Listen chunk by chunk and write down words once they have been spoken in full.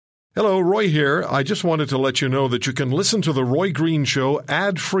Hello, Roy here. I just wanted to let you know that you can listen to The Roy Green Show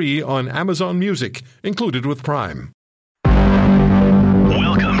ad-free on Amazon Music, included with Prime. Welcome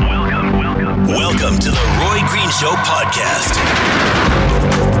to The Roy Green Show podcast.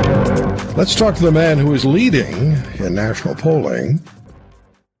 Let's talk to the man who is leading in national polling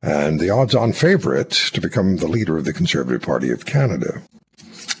and the odds-on favorite to become the leader of the Conservative Party of Canada.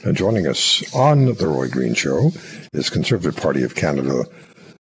 And joining us on The Roy Green Show is Conservative Party of Canada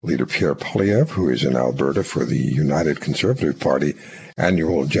leader Pierre, who is in Alberta for the United Conservative Party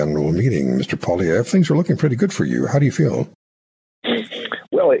annual general meeting. Mr. Poilievre, things are looking pretty good for you. How do you feel?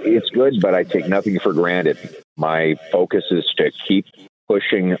 Well, it's good, but I take nothing for granted. My focus is to keep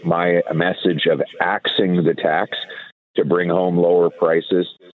pushing my message of axing the tax to bring home lower prices,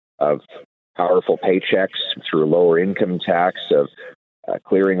 of powerful paychecks through lower income tax, of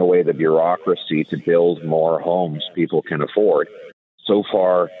clearing away the bureaucracy to build more homes people can afford. So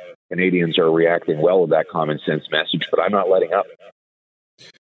far, Canadians are reacting well to that common sense message, but I'm not letting up.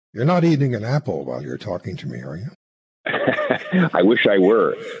 You're not eating an apple while you're talking to me, are you? I wish I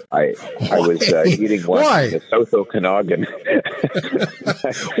were. I was eating one in the South Okanagan.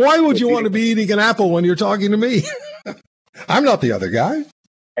 Why would you want to be eating an apple when you're talking to me? I'm not the other guy.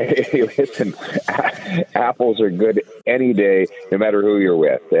 Hey, listen, apples are good any day, no matter who you're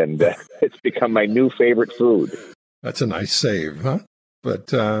with, and it's become my new favorite food. That's a nice save, huh?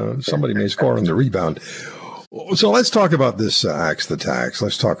 But somebody may score on the rebound. So let's talk about this axe the tax.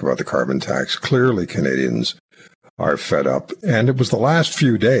 Let's talk about the carbon tax. Clearly, Canadians are fed up. And it was the last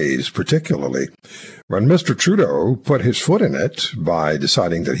few days, particularly, when Mr. Trudeau put his foot in it by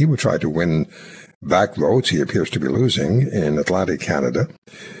deciding that he would try to win back votes. He appears to be losing in Atlantic Canada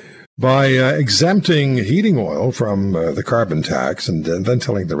by exempting heating oil from the carbon tax and then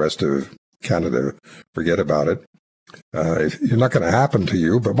telling the rest of Canada, forget about it. It's not going to happen to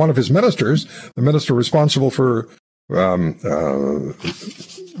you. But one of his ministers, the minister responsible for not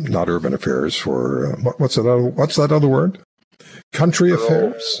urban affairs, for what's that other word? Country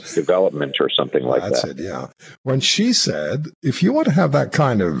affairs, development, or something like that. That's it. Yeah. When she said, if you want to have that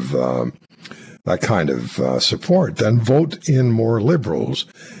kind of support, then vote in more Liberals.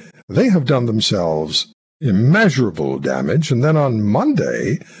 They have done themselves immeasurable damage. And then on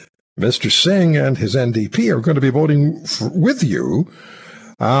Monday, Mr. Singh and his NDP are going to be voting with you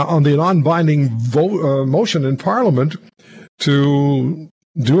on the non-binding motion in Parliament to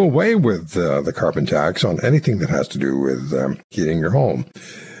do away with the carbon tax on anything that has to do with heating your home.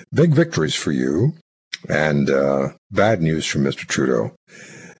 Big victories for you, and bad news from Mr. Trudeau.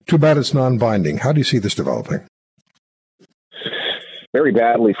 Too bad it's non-binding. How do you see this developing? Very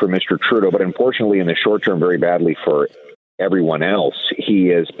badly for Mr. Trudeau, but unfortunately in the short term, very badly for everyone else. He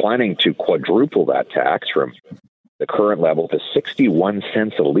is planning to quadruple that tax from the current level to 61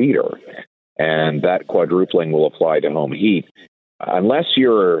 cents a liter, and that quadrupling will apply to home heat. Unless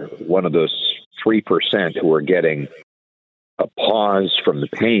you're one of those 3% who are getting a pause from the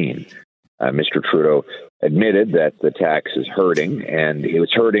pain, Mr. Trudeau admitted that the tax is hurting, and it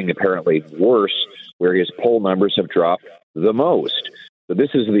was hurting apparently worse where his poll numbers have dropped the most. So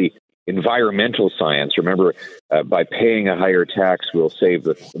this is the environmental science. Remember, by paying a higher tax, we'll save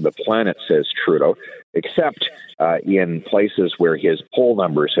the planet, says Trudeau, except in places where his poll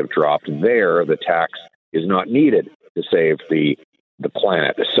numbers have dropped. There, the tax is not needed to save the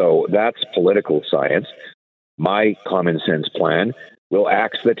planet. So that's political science. My common sense plan will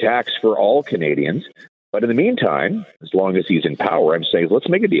axe the tax for all Canadians. But in the meantime, as long as he's in power, I'm saying, let's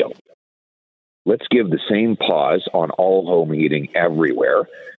make a deal. Let's give the same pause on all home heating everywhere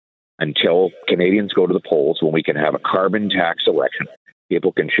until Canadians go to the polls, when we can have a carbon tax election.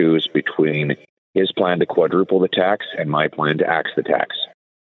 People can choose between his plan to quadruple the tax and my plan to axe the tax.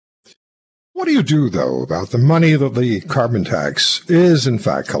 What do you do, though, about the money that the carbon tax is, in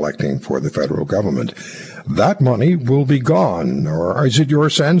fact, collecting for the federal government? That money will be gone. Or is it your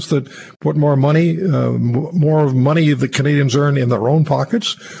sense that put more money the Canadians earn in their own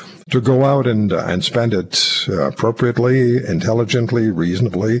pockets to go out and spend it appropriately, intelligently,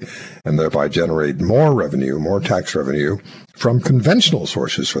 reasonably, and thereby generate more revenue, more tax revenue from conventional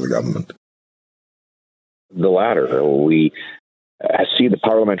sources for the government? The latter. We see the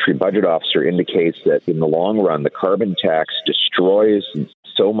parliamentary budget officer indicates that in the long run, the carbon tax destroys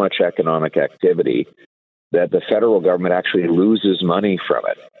so much economic activity that the federal government actually loses money from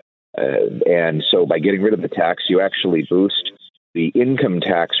it. And so by getting rid of the tax, you actually boost the income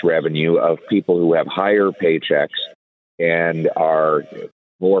tax revenue of people who have higher paychecks and are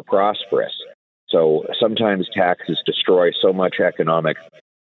more prosperous. So sometimes taxes destroy so much economic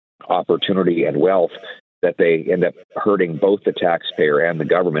opportunity and wealth that they end up hurting both the taxpayer and the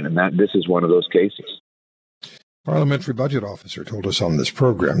government, and that this is one of those cases. Parliamentary Budget Officer told us on this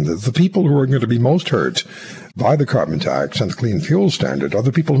program that the people who are going to be most hurt by the carbon tax and the clean fuel standard are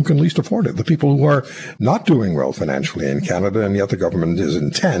the people who can least afford it, the people who are not doing well financially in Canada, and yet the government is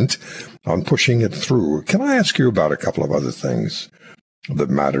intent on pushing it through. Can I ask you about a couple of other things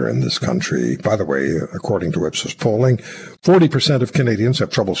that matter in this country? By the way, according to Ipsos polling, 40% of Canadians have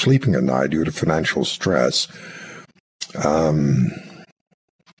trouble sleeping at night due to financial stress.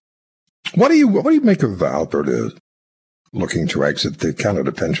 What do you make of Alberta looking to exit the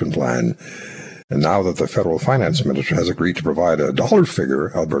Canada Pension Plan? And now that the federal finance minister has agreed to provide a dollar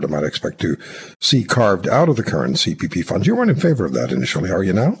figure Alberta might expect to see carved out of the current CPP funds. You weren't in favor of that initially, are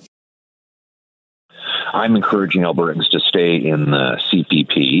you now? I'm encouraging Albertans to stay in the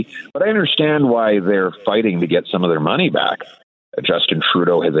CPP, but I understand why they're fighting to get some of their money back. Justin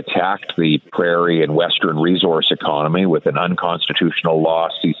Trudeau has attacked the prairie and western resource economy with an unconstitutional law,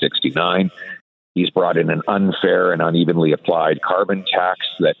 C-69. He's brought in an unfair and unevenly applied carbon tax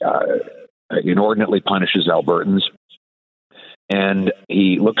that inordinately punishes Albertans. And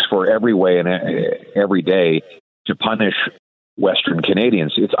he looks for every way and every day to punish Western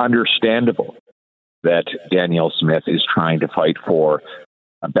Canadians. It's understandable that Danielle Smith is trying to fight for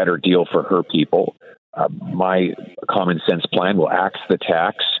a better deal for her people. My common sense plan will axe the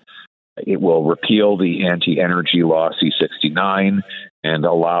tax. It will repeal the anti-energy law C-69 and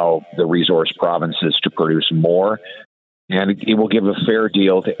allow the resource provinces to produce more. And it will give a fair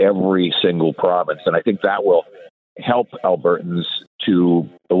deal to every single province. And I think that will help Albertans to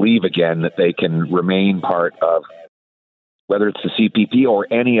believe again that they can remain part of, whether it's the CPP or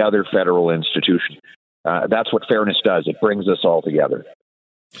any other federal institution. That's what fairness does. It brings us all together.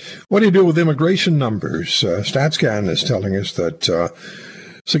 What do you do with immigration numbers? StatsCan is telling us that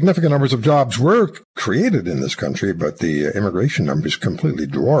significant numbers of jobs were created in this country, but the immigration numbers completely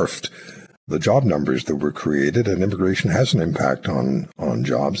dwarfed the job numbers that were created, and immigration has an impact on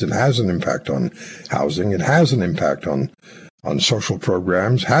jobs. It has an impact on housing. It has an impact on social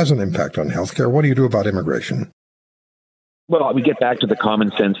programs, has an impact on healthcare. What do you do about immigration? Well, we get back to the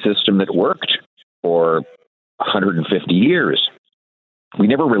common sense system that worked for 150 years. We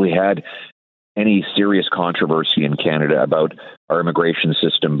never really had any serious controversy in Canada about our immigration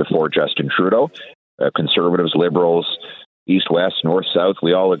system before Justin Trudeau. Conservatives, Liberals, East, West, North, South,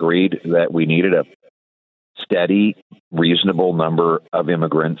 we all agreed that we needed a steady, reasonable number of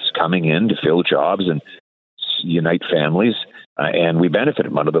immigrants coming in to fill jobs and unite families. And we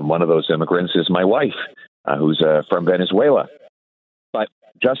benefited. One of those immigrants is my wife, who's from Venezuela. But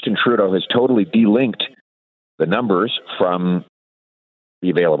Justin Trudeau has totally delinked the numbers from the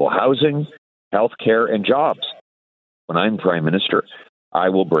available housing, healthcare, and jobs. When I'm Prime Minister, I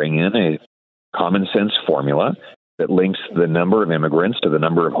will bring in a common sense formula that links the number of immigrants to the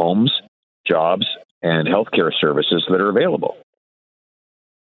number of homes, jobs, and healthcare services that are available.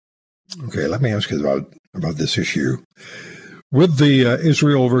 Okay, let me ask you about this issue. With the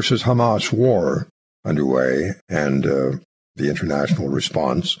Israel versus Hamas war underway and the international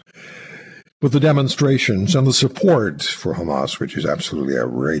response, with the demonstrations and the support for Hamas, which is absolutely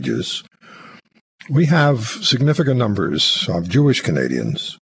outrageous, we have significant numbers of Jewish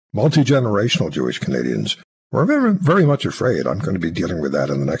Canadians, multi-generational Jewish Canadians, who are very, very much afraid. I'm going to be dealing with that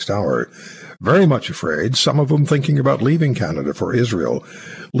in the next hour. Very much afraid, some of them thinking about leaving Canada for Israel,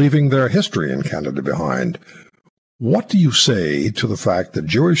 leaving their history in Canada behind. What do you say to the fact that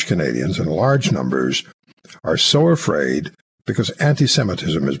Jewish Canadians in large numbers are so afraid because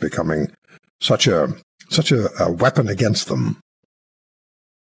anti-Semitism is becoming such a weapon against them?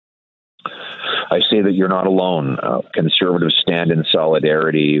 I say that you're not alone. Conservatives stand in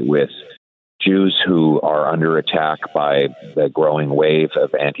solidarity with Jews who are under attack by the growing wave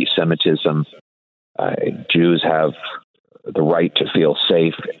of anti-Semitism. Jews have the right to feel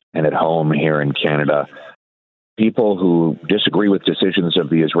safe and at home here in Canada. People who disagree with decisions of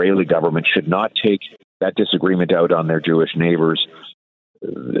the Israeli government should not take that disagreement out on their Jewish neighbors.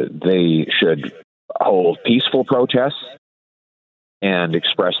 They should hold peaceful protests and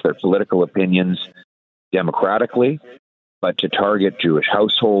express their political opinions democratically, but to target Jewish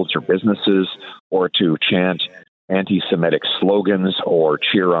households or businesses or to chant anti-Semitic slogans or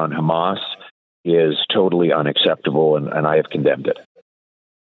cheer on Hamas is totally unacceptable, and I have condemned it.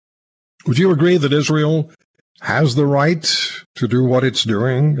 Would you agree that Israel has the right to do what it's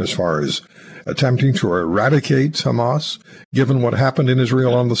doing as far as attempting to eradicate Hamas, given what happened in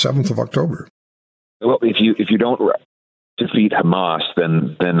Israel on the 7th of October? Well, if you don't defeat Hamas,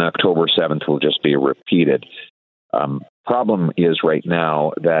 then October 7th will just be repeated. Problem is right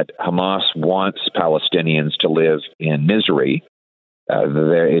now that Hamas wants Palestinians to live in misery.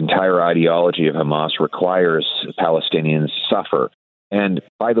 The entire ideology of Hamas requires Palestinians to suffer. And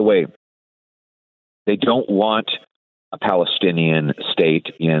by the way, they don't want a Palestinian state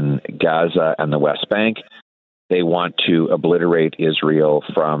in Gaza and the West Bank. They want to obliterate Israel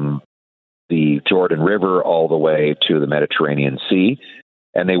from the Jordan River all the way to the Mediterranean Sea.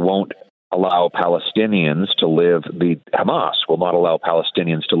 And they won't allow Palestinians to live, Hamas will not allow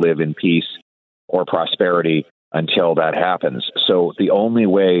Palestinians to live in peace or prosperity until that happens. So the only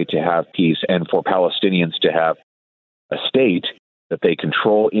way to have peace and for Palestinians to have a state that they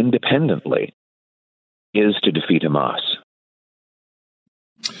control independently is to defeat Hamas.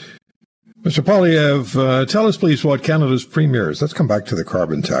 Mr. Poilievre, tell us, please, what Canada's premiers, let's come back to the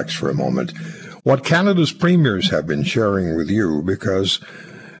carbon tax for a moment, what Canada's premiers have been sharing with you, because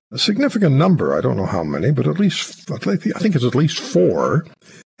a significant number, I don't know how many, but at least, I think it's at least 4,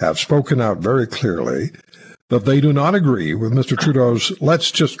 have spoken out very clearly that they do not agree with Mr. Trudeau's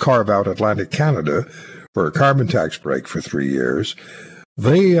let's just carve out Atlantic Canada for a carbon tax break for 3 years.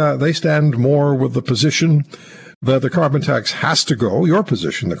 They stand more with the position that the carbon tax has to go, your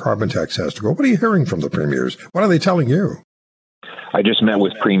position, the carbon tax has to go. What are you hearing from the premiers? What are they telling you? I just met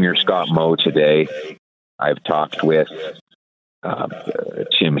with Premier Scott Moe today. I've talked with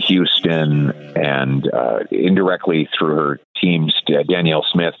Tim Houston and indirectly through her teams, Danielle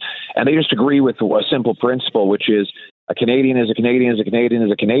Smith, and they just agree with a simple principle, which is a Canadian is a Canadian is a Canadian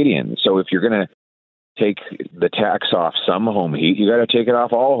is a Canadian. So if you're going to take the tax off some home heat, you got to take it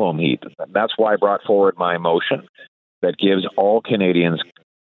off all home heat. That's why I brought forward my motion that gives all Canadians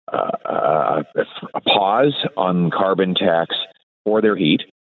a pause on carbon tax for their heat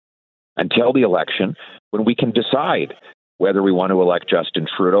until the election, when we can decide whether we want to elect Justin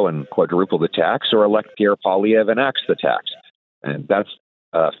Trudeau and quadruple the tax or elect Pierre Poilievre and axe the tax. And that's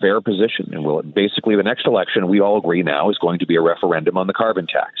a fair position. And basically the next election, we all agree now, is going to be a referendum on the carbon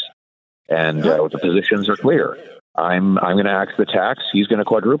tax. And the positions are clear. I'm going to axe the tax. He's going to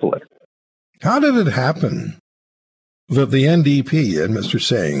quadruple it. How did it happen that the NDP and Mr.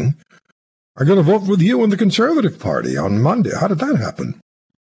 Singh are going to vote with you and the Conservative Party on Monday? How did that happen?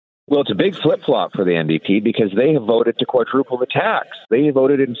 Well, it's a big flip-flop for the NDP because they have voted to quadruple the tax. They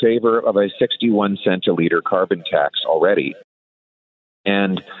voted in favor of a 61 cent a litre carbon tax already.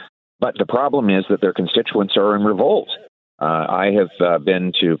 But the problem is that their constituents are in revolt. I have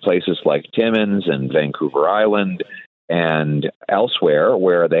been to places like Timmins and Vancouver Island and elsewhere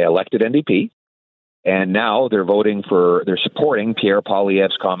where they elected NDP, and now they're supporting Pierre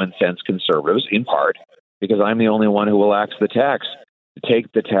Poilievre's common sense Conservatives in part because I'm the only one who will axe the tax, to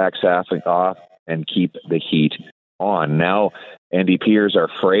take the tax off and keep the heat on. Now NDPers are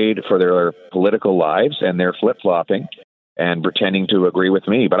afraid for their political lives, and they're flip-flopping and pretending to agree with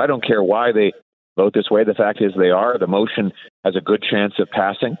me. But I don't care why they vote this way. The fact is they are. The motion has a good chance of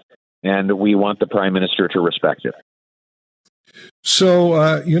passing, and we want the Prime Minister to respect it.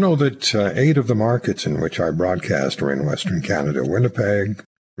 So, you know that 8 of the markets in which I broadcast are in Western Canada: Winnipeg,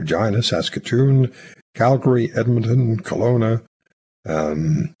 Regina, Saskatoon, Calgary, Edmonton, Kelowna,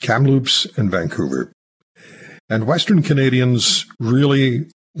 Kamloops, and Vancouver. And Western Canadians really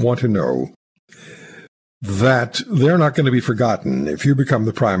want to know that they're not going to be forgotten if you become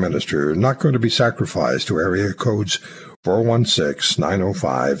the Prime Minister, not going to be sacrificed to area codes 416,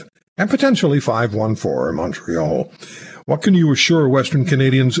 905, and potentially 514 in Montreal. What can you assure Western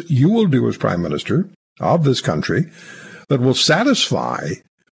Canadians you will do as Prime Minister of this country that will satisfy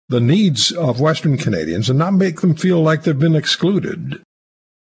the needs of Western Canadians and not make them feel like they've been excluded?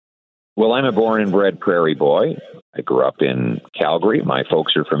 Well, I'm a born and bred prairie boy. I grew up in Calgary. My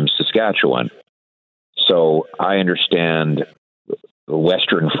folks are from Saskatchewan. So I understand the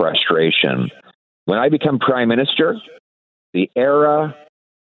Western frustration. When I become Prime Minister, the era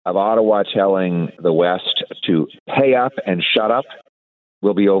of Ottawa telling the West to pay up and shut up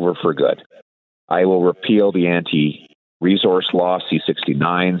will be over for good. I will repeal the anti-resource law,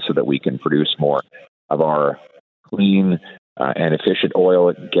 C-69, so that we can produce more of our clean and efficient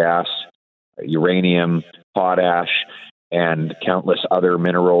oil, gas, uranium, potash, and countless other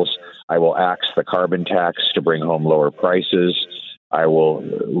minerals. I will axe the carbon tax to bring home lower prices. I will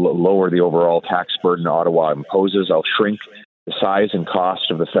lower the overall tax burden Ottawa imposes. I'll shrink the size and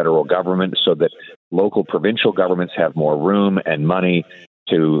cost of the federal government so that local provincial governments have more room and money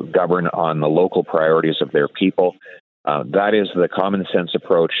to govern on the local priorities of their people. That is the common sense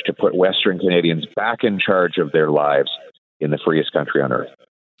approach to put Western Canadians back in charge of their lives in the freest country on earth.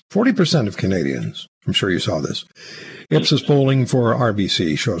 40% of Canadians, I'm sure you saw this, Ipsos polling for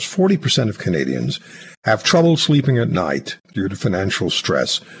RBC shows 40% of Canadians have trouble sleeping at night due to financial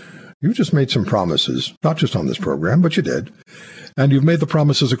stress. You just made some promises, not just on this program, but you did. And you've made the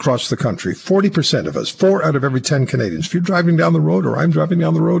promises across the country. 40% of us, 4 out of every 10 Canadians. If you're driving down the road or I'm driving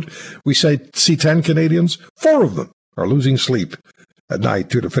down the road, we see 10 Canadians, 4 of them are losing sleep at night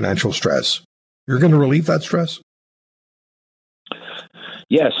due to financial stress. You're going to relieve that stress?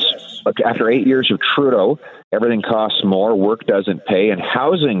 Yes. Look, after 8 years of Trudeau, everything costs more, work doesn't pay, and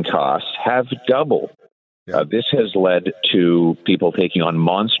housing costs have doubled. Yeah. This has led to people taking on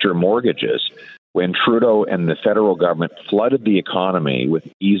monster mortgages. When Trudeau and the federal government flooded the economy with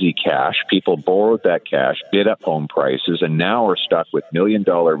easy cash, people borrowed that cash, bid up home prices, and now are stuck with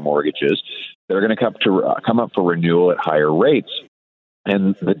million-dollar mortgages that are going to come up for renewal at higher rates.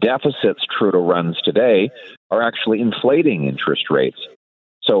 And the deficits Trudeau runs today are actually inflating interest rates.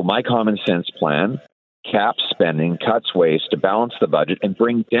 So my common sense plan, cap spending, cuts waste to balance the budget and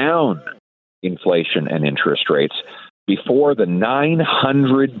bring down inflation and interest rates before the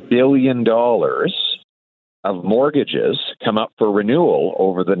 $900 billion of mortgages come up for renewal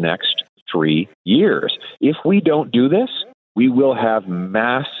over the next 3 years. If we don't do this, we will have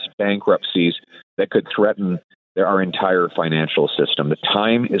mass bankruptcies that could threaten our entire financial system. The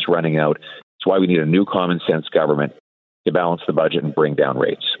time is running out. That's why we need a new common sense government to balance the budget and bring down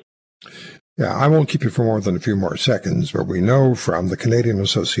rates. Yeah, I won't keep you for more than a few more seconds, but we know from the Canadian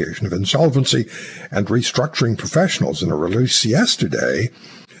Association of Insolvency and Restructuring Professionals in a release yesterday,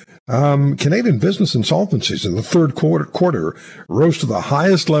 Canadian business insolvencies in the third quarter rose to the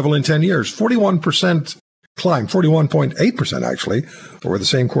highest level in 10 years, 41% climb, 41.8% actually, over the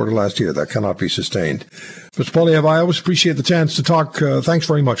same quarter last year. That cannot be sustained. Mr. Poilievre, I always appreciate the chance to talk. Thanks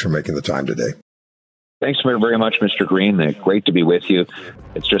very much for making the time today. Thanks very much, Mr. Green. Great to be with you.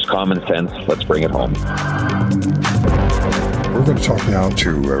 It's just common sense. Let's bring it home. We're going to talk now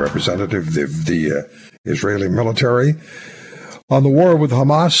to a representative of the Israeli military on the war with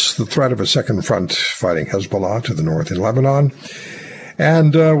Hamas, the threat of a second front fighting Hezbollah to the north in Lebanon.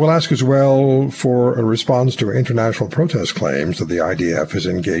 And we'll ask as well for a response to international protest claims that the IDF is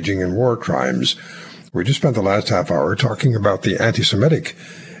engaging in war crimes. We just spent the last half hour talking about the anti-Semitic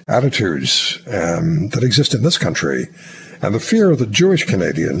attitudes that exist in this country and the fear that Jewish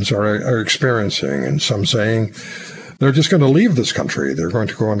Canadians are experiencing, and some saying they're just going to leave this country. They're going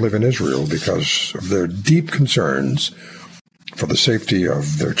to go and live in Israel because of their deep concerns for the safety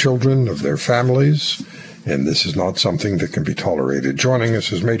of their children, of their families, and this is not something that can be tolerated. Joining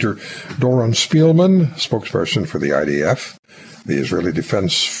us is Major Doron Spielman, spokesperson for the IDF, the Israeli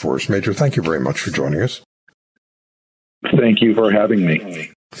Defense Force. Major, thank you very much for joining us. Thank you for having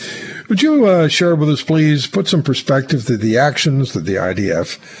me. Would you share with us, please, put some perspective to the actions that the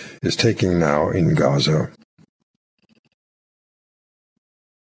IDF is taking now in Gaza?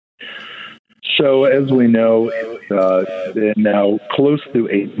 So, as we know, it's now close to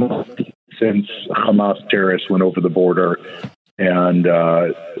 8 months since Hamas terrorists went over the border and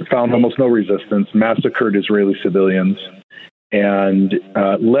found almost no resistance, massacred Israeli civilians, and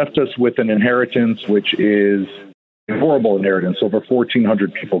left us with an inheritance which is a horrible inheritance. Over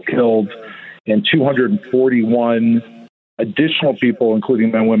 1,400 people killed and 241 additional people,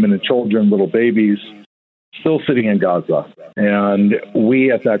 including men, women, and children, little babies, still sitting in Gaza. And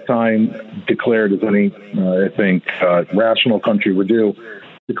we at that time declared, as any, I think, rational country would do,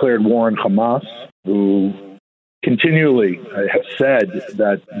 declared war on Hamas, who continually have said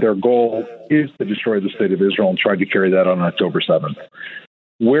that their goal is to destroy the state of Israel, and tried to carry that on October 7th.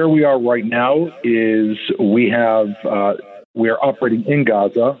 Where we are right now is we are operating in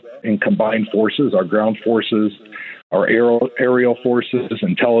Gaza in combined forces, our ground forces, our aerial forces,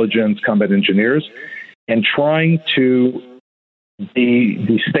 intelligence, combat engineers, and trying to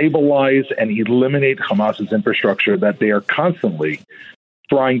destabilize and eliminate Hamas's infrastructure that they are constantly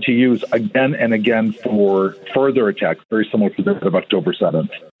trying to use again and again for further attacks, very similar to that of October 7th.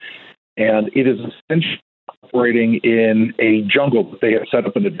 And it is essentially operating in a jungle that they have set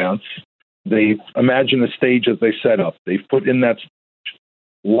up in advance. They imagine a stage as they set up. They've put in that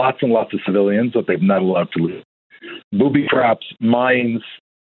lots and lots of civilians that they've not allowed to leave. Booby traps, mines.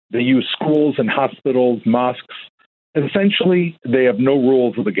 They use schools and hospitals, mosques. Essentially, they have no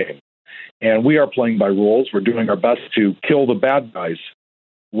rules of the game. And we are playing by rules. We're doing our best to kill the bad guys,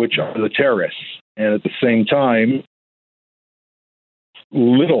 which are the terrorists. And at the same time,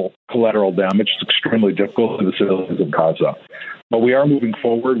 little collateral damage. It's extremely difficult to the civilians of Gaza. But we are moving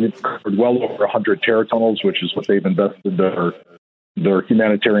forward. We've covered well over 100 terror tunnels, which is what they've invested their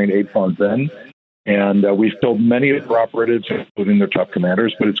humanitarian aid funds in. And we've killed many of our operatives, including their top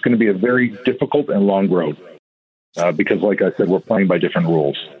commanders, but it's going to be a very difficult and long road because, like I said, we're playing by different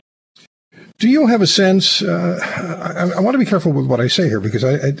rules. Do you have a sense, I want to be careful with what I say here because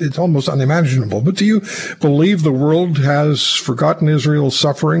it's almost unimaginable, but do you believe the world has forgotten Israel's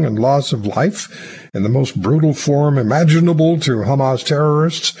suffering and loss of life in the most brutal form imaginable to Hamas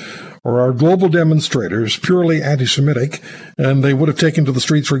terrorists? Or are global demonstrators purely anti-Semitic and they would have taken to the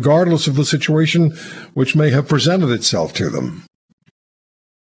streets regardless of the situation which may have presented itself to them?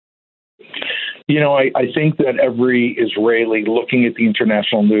 I think that every Israeli looking at the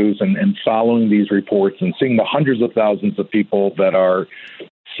international news and following these reports and seeing the hundreds of thousands of people that are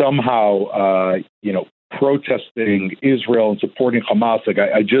somehow, protesting Israel and supporting Hamas. Like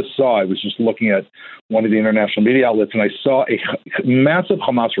I was just looking at one of the international media outlets and I saw a massive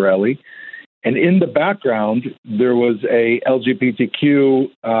Hamas rally. And in the background, there was a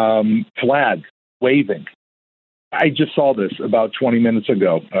LGBTQ flag waving. I just saw this about 20 minutes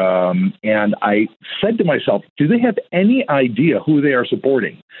ago. And I said to myself, do they have any idea who they are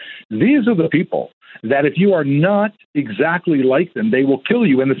supporting? These are the people that if you are not exactly like them, they will kill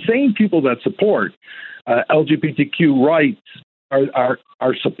you. And the same people that support LGBTQ rights are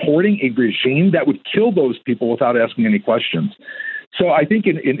supporting a regime that would kill those people without asking any questions. So I think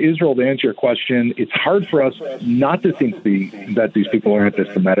in Israel, to answer your question, it's hard for us not to think that these people are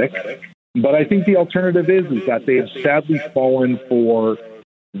anti-Semitic. But I think the alternative is that they have sadly fallen for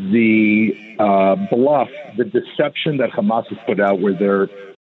the bluff, the deception that Hamas has put out, where they're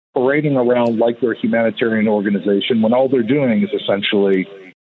parading around like they're a humanitarian organization when all they're doing is essentially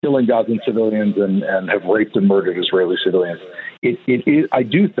killing Gazan civilians and have raped and murdered Israeli civilians. I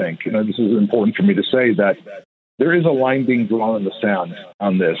do think, this is important for me to say, that there is a line being drawn in the sand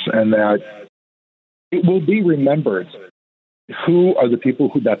on this, and that it will be remembered who are the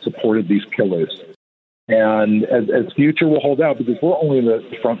people that supported these killers. And as future will hold out, because we're only in the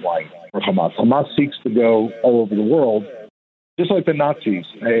front line for Hamas. Hamas seeks to go all over the world, just like the Nazis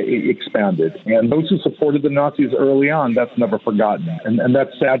expanded. And those who supported the Nazis early on, that's never forgotten. And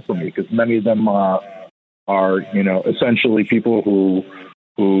that's sad for me, because many of them are, essentially people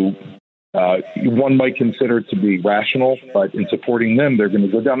who one might consider to be rational, but in supporting them, they're going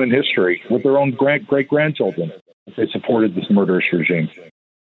to go down in history with their own great-grandchildren if they supported this murderous regime.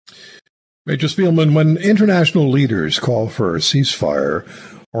 Major Spielman, when international leaders call for a ceasefire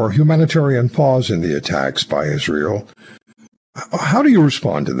or humanitarian pause in the attacks by Israel, how do you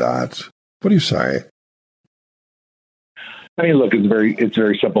respond to that? What do you say? I mean, look, it's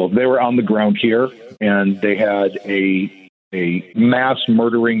very simple. They were on the ground here, and they had a mass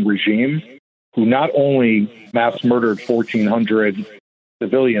murdering regime who not only mass murdered 1,400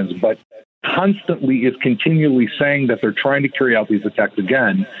 civilians, but constantly is continually saying that they're trying to carry out these attacks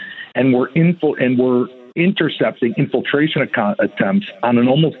again, and we're intercepting infiltration attempts on an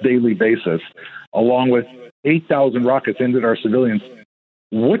almost daily basis, along with 8,000 rockets aimed at our civilians.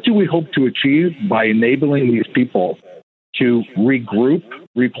 What do we hope to achieve by enabling these people to regroup,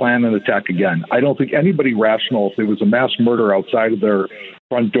 replan, and attack again? I don't think anybody rational, if there was a mass murder outside of their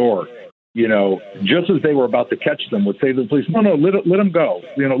front door, just as they were about to catch them, would say to the police, no, let them go.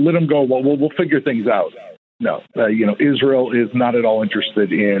 Let them go. We'll figure things out. No, Israel is not at all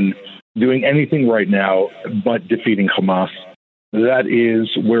interested in doing anything right now but defeating Hamas. That is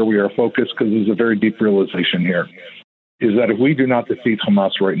where we are focused, because there's a very deep realization here, is that if we do not defeat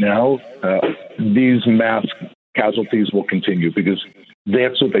Hamas right now, these mass casualties will continue, because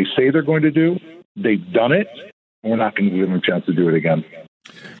that's what they say they're going to do. They've done it, and we're not going to give them a chance to do it again.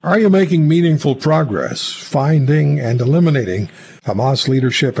 Are you making meaningful progress finding and eliminating Hamas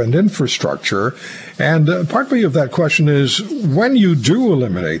leadership and infrastructure? And part B of that question is, when you do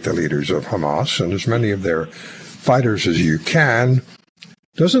eliminate the leaders of Hamas and as many of their fighters as you can,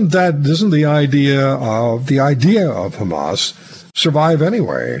 doesn't the idea of Hamas survive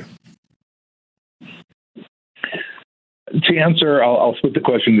anyway? To answer, I'll split the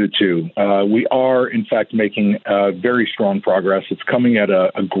question into two. We are, in fact, making very strong progress. It's coming at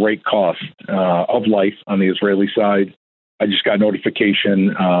a great cost of life on the Israeli side. I just got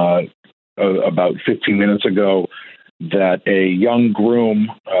notification about 15 minutes ago that a young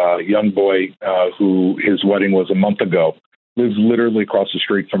boy, who his wedding was a month ago, lives literally across the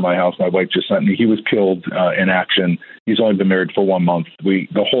street from my house. My wife just sent me. He was killed in action. He's only been married for 1 month.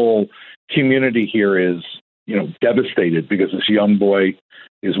 The whole community here is devastated, because this young boy,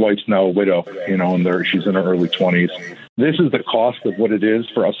 his wife's now a widow, and she's in her early 20s. This is the cost of what it is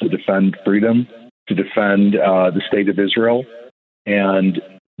for us to defend freedom, to defend the state of Israel. And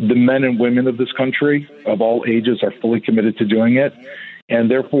the men and women of this country of all ages are fully committed to doing it. And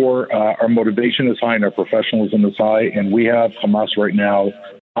therefore, our motivation is high and our professionalism is high. And we have Hamas right now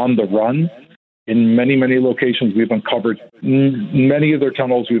on the run. In many, many locations, we've uncovered many of their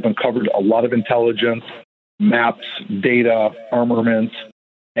tunnels. We've uncovered a lot of intelligence, maps, data, armaments.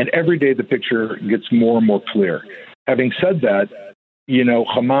 And every day the picture gets more and more clear. Having said that,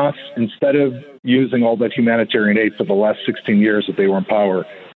 Hamas, instead of using all that humanitarian aid for the last 16 years that they were in power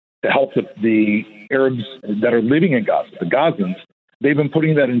to help the Arabs that are living in Gaza, the Gazans, they've been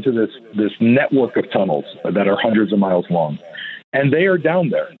putting that into this network of tunnels that are hundreds of miles long. And they are down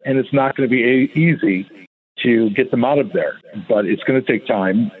there, and it's not going to be easy to get them out of there. But it's going to take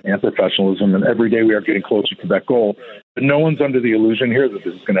time and professionalism, and every day we are getting closer to that goal. But no one's under the illusion here that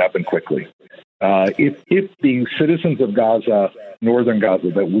this is going to happen quickly. If the citizens of Gaza, northern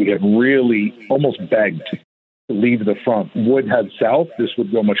Gaza, that we have really almost begged to leave the front would head south, this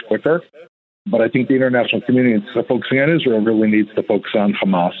would go much quicker. But I think the international community, instead of focusing on Israel, really needs to focus on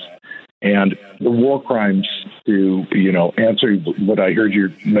Hamas and the war crimes. To answer what I heard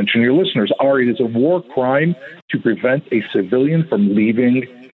you mention, your listeners, it is a war crime to prevent a civilian from leaving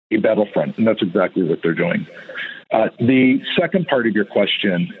a battlefront, and that's exactly what they're doing. The second part of your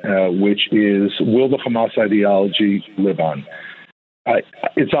question, which is, will the Hamas ideology live on?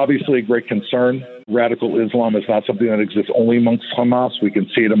 It's obviously a great concern. Radical Islam is not something that exists only amongst Hamas. We can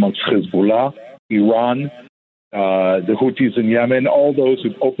see it amongst Hezbollah, Iran, the Houthis in Yemen. All those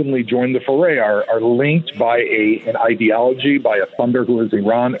who've openly joined the foray are linked by an ideology, by a funder who is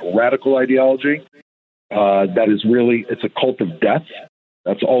Iran, a radical ideology. That is really, it's a cult of death.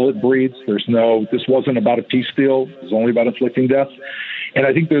 That's all it breeds. This wasn't about a peace deal. It was only about inflicting death. And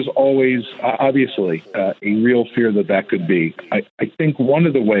I think there's always, obviously, a real fear that could be. I think one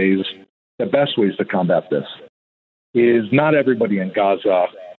of the best ways to combat this is not everybody in Gaza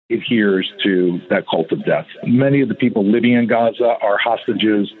adheres to that cult of death. Many of the people living in Gaza are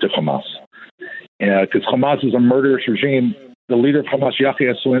hostages to Hamas. Because Hamas is a murderous regime. The leader of Hamas,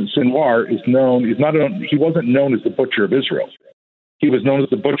 Yahya Sinwar, he wasn't known as the butcher of Israel. He was known as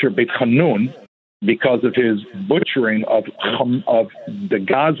the butcher of Beit Hanun because of his butchering of the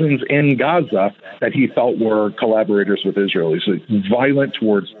Gazans in Gaza that he felt were collaborators with Israel. He's violent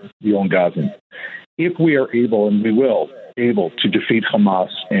towards the own Gazans. If we are able, and we will, to defeat Hamas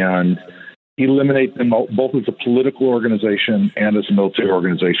and eliminate them both as a political organization and as a military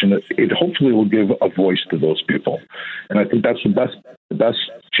organization, it hopefully will give a voice to those people. And I think that's the best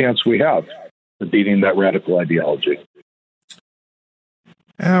chance we have of beating that radical ideology.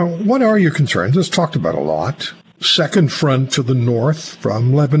 What are your concerns? It's talked about a lot. Second front to the north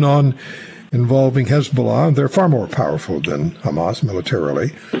from Lebanon involving Hezbollah. They're far more powerful than Hamas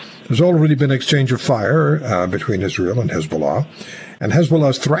militarily. There's already been exchange of fire between Israel and Hezbollah. And Hezbollah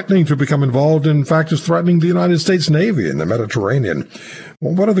is threatening to become involved, in fact, is threatening the United States Navy in the Mediterranean.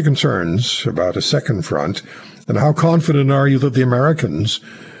 Well, what are the concerns about a second front? And how confident are you that the Americans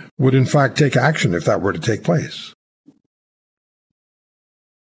would, in fact, take action if that were to take place?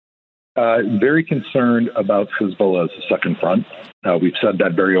 Very concerned about Hezbollah as a second front. We've said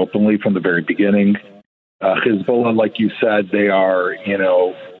that very openly from the very beginning. Hezbollah, like you said, they are,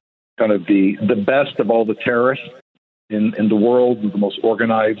 kind of the best of all the terrorists in the world, the most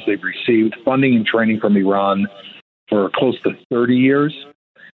organized. They've received funding and training from Iran for close to 30 years.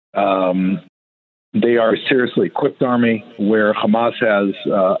 They are a seriously equipped army where Hamas has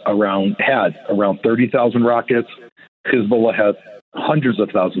had around 30,000 rockets. Hezbollah has hundreds of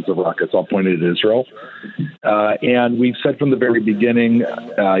thousands of rockets, all pointed at Israel. And we've said from the very beginning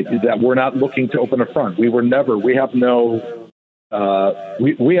that we're not looking to open a front. We have no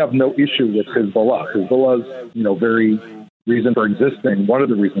issue with Hezbollah. Hezbollah's, very reason for existing, one of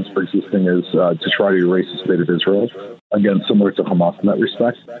the reasons for existing is to try to erase the state of Israel. Again, similar to Hamas in that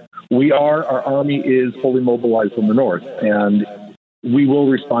respect. Our army is fully mobilized in the north, and we will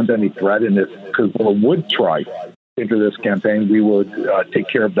respond to any threat. And if Hezbollah would try into this campaign, we would take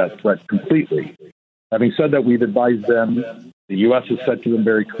care of that threat completely. Having said that, we've advised them, the U.S. has said to them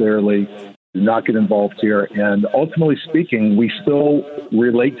very clearly, do not get involved here. And ultimately speaking, we still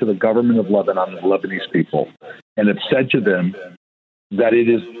relate to the government of Lebanon and the Lebanese people and have said to them that it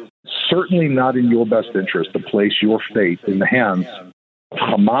is certainly not in your best interest to place your fate in the hands of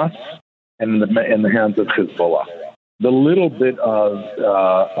Hamas and in the hands of Hezbollah. The little bit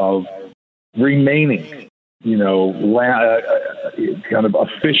of remaining, kind of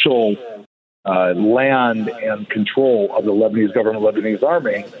official land and control of the Lebanese government, Lebanese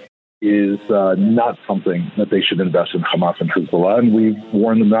army, is not something that they should invest in Hamas and Hezbollah, and we've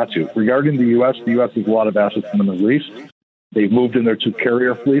warned them not to. Regarding the U.S. has a lot of assets in the Middle East. They've moved in their 2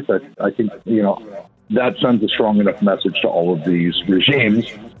 carrier fleets. I think, that sends a strong enough message to all of these regimes.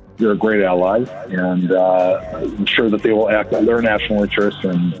 You're a great ally, and I'm sure that they will act on their national interests,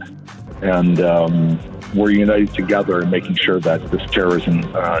 and we're united together in making sure that this terrorism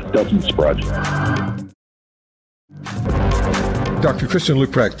doesn't spread. Dr. Christian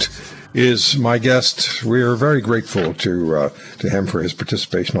Leuprecht is my guest. We are very grateful to him for his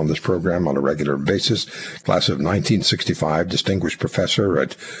participation on this program on a regular basis. Class of 1965, distinguished professor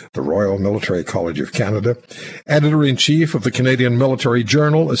at the Royal Military College of Canada, editor-in-chief of the Canadian Military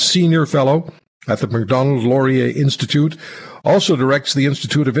Journal, a senior fellow at the Macdonald Laurier Institute, also directs the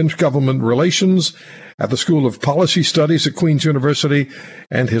Institute of Intergovernment Relations at the School of Policy Studies at Queen's University,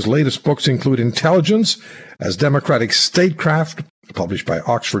 and his latest books include Intelligence as Democratic Statecraft, published by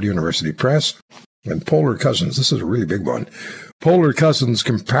Oxford University Press, and Polar Cousins. This is a really big one. Polar Cousins,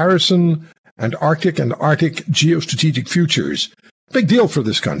 Comparison and Arctic Geostrategic Futures. Big deal for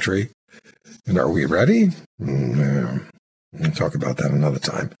this country. And are we ready? We'll talk about that another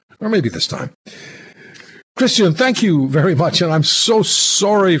time, or maybe this time. Christian, thank you very much, and I'm so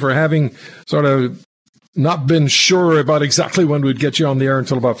sorry for having sort of not been sure about exactly when we'd get you on the air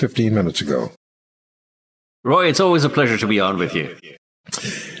until about 15 minutes ago. Roy, it's always a pleasure to be on with you.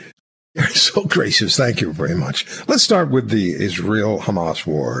 You're so gracious. Thank you very much. Let's start with the Israel-Hamas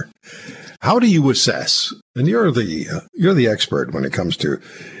war. How do you assess, and you're the expert when it comes to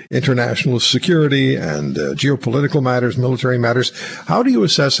international security and geopolitical matters, military matters, how do you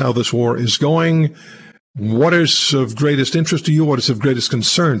assess how this war is going? What is of greatest interest to you? What is of greatest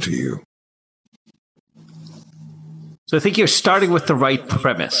concern to you? So I think you're starting with the right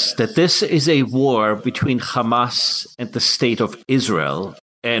premise, that this is a war between Hamas and the state of Israel.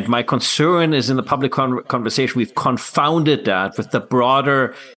 And my concern is in the public conversation, we've confounded that with the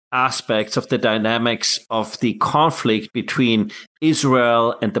broader aspects of the dynamics of the conflict between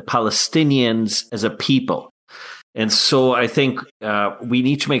Israel and the Palestinians as a people. And so I think we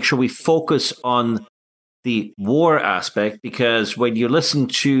need to make sure we focus on the war aspect, because when you listen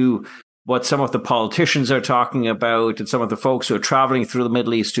to what some of the politicians are talking about and some of the folks who are traveling through the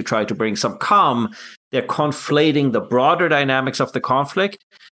Middle East to try to bring some calm, they're conflating the broader dynamics of the conflict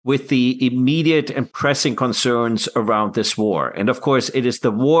with the immediate and pressing concerns around this war. And of course, it is the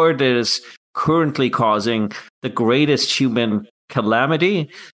war that is currently causing the greatest human calamity,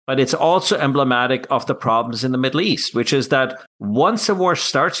 but it's also emblematic of the problems in the Middle East, which is that once a war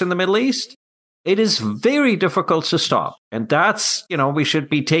starts in the Middle East, it is very difficult to stop. And that's, we should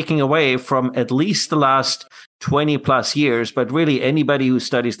be taking away from at least the last 20 plus years. But really, anybody who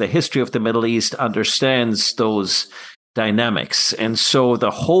studies the history of the Middle East understands those dynamics. And so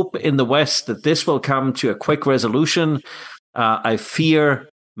the hope in the West that this will come to a quick resolution, I fear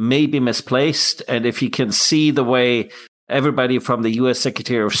may be misplaced. And if you can see the way everybody from the U.S.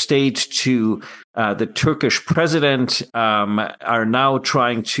 Secretary of State to the Turkish president are now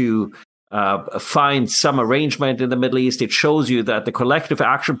trying to find some arrangement in the Middle East, it shows you that the collective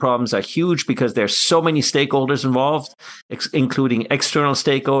action problems are huge because there's so many stakeholders involved, including external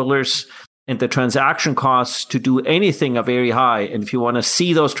stakeholders, and the transaction costs to do anything are very high. And if you want to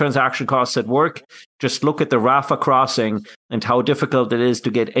see those transaction costs at work, just look at the Rafah crossing and how difficult it is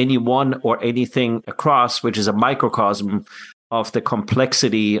to get anyone or anything across, which is a microcosm of the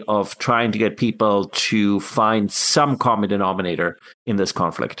complexity of trying to get people to find some common denominator in this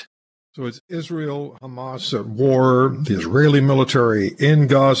conflict. So it's Israel-Hamas at war, the Israeli military in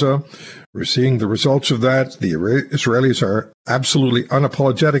Gaza. We're seeing the results of that. The Israelis are absolutely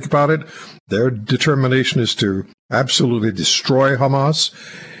unapologetic about it. Their determination is to absolutely destroy Hamas.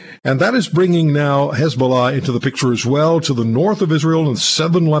 And that is bringing now Hezbollah into the picture as well, to the north of Israel and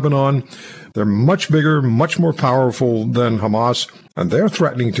southern Lebanon. They're much bigger, much more powerful than Hamas, and they're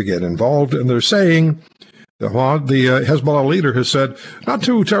threatening to get involved. And they're saying, the Hezbollah leader has said, not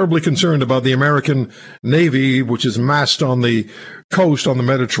too terribly concerned about the American Navy, which is massed on the coast on the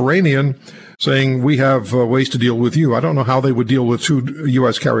Mediterranean, saying we have ways to deal with you. I don't know how they would deal with two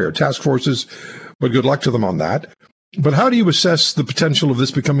U.S. carrier task forces, but good luck to them on that. But how do you assess the potential of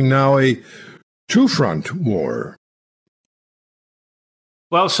this becoming now a two-front war?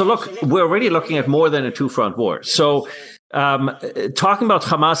 Well, so look, we're already looking at more than a two-front war. So talking about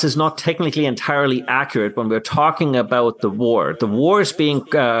Hamas is not technically entirely accurate when we're talking about the war. The war is being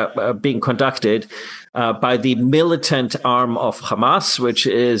conducted by the militant arm of Hamas, which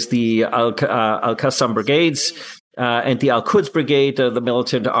is the Al-Qassam brigades. and the Al-Quds Brigade, the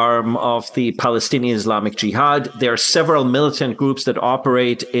militant arm of the Palestinian Islamic Jihad. There are several militant groups that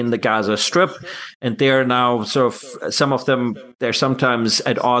operate in the Gaza Strip, and they're now some of them, they're sometimes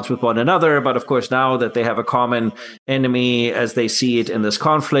at odds with one another, but of course now that they have a common enemy as they see it in this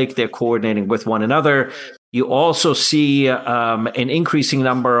conflict, they're coordinating with one another. You also see an increasing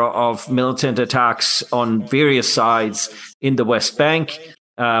number of militant attacks on various sides in the West Bank.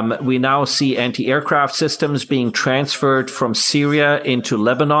 We now see anti-aircraft systems being transferred from Syria into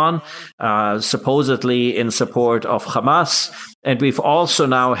Lebanon, supposedly in support of Hamas. And we've also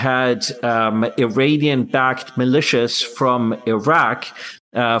now had Iranian-backed militias from Iraq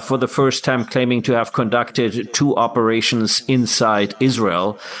for the first time claiming to have conducted 2 operations inside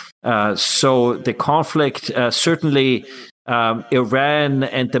Israel. So the conflict, certainly Iran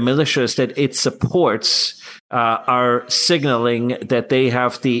and the militias that it supports are signaling that they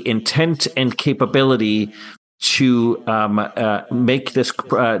have the intent and capability to make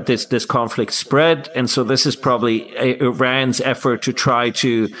this conflict spread. And so this is probably Iran's effort to try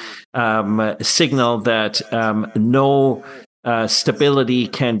to signal that no stability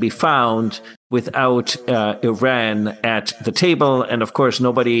can be found without Iran at the table. And of course,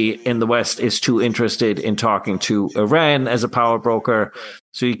 nobody in the West is too interested in talking to Iran as a power broker.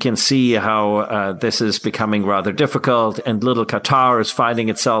 So you can see how this is becoming rather difficult. And little Qatar is finding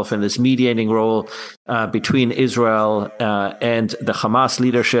itself in this mediating role between Israel and the Hamas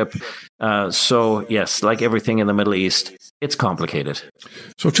leadership. So yes, like everything in the Middle East, it's complicated.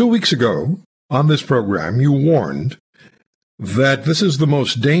 So 2 weeks ago on this program, you warned that this is the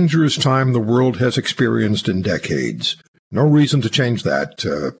most dangerous time the world has experienced in decades. No reason to change that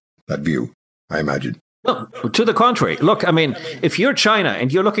view, I imagine. No, to the contrary. Look, I mean, if you're China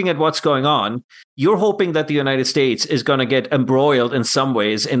and you're looking at what's going on, you're hoping that the United States is going to get embroiled in some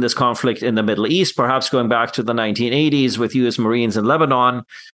ways in this conflict in the Middle East, perhaps going back to the 1980s with U.S. Marines in Lebanon.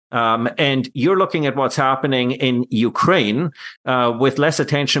 And you're looking at what's happening in Ukraine with less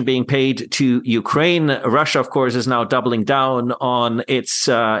attention being paid to Ukraine. Russia, of course, is now doubling down on its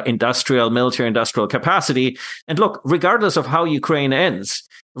military industrial capacity. And look, regardless of how Ukraine ends,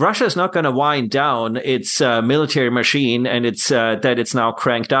 Russia is not going to wind down its military machine and that it's now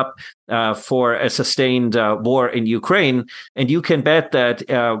cranked up for a sustained war in Ukraine. And you can bet that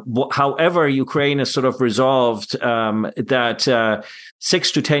however Ukraine is sort of resolved, that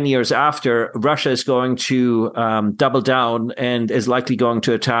 6 to 10 years after, Russia is going to double down and is likely going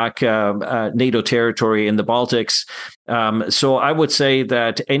to attack NATO territory in the Baltics. So I would say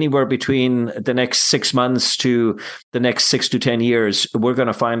that anywhere between the next 6 months to the next 6 to 10 years, we're going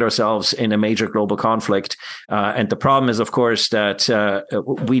to find ourselves in a major global conflict. And the problem is, of course, that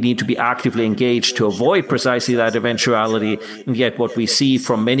we need to be actively engaged to avoid precisely that eventuality. And yet what we see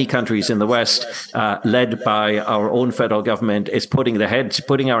from many countries in the West, led by our own federal government, is putting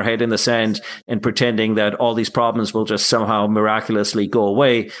our head in the sand and pretending that all these problems will just somehow miraculously go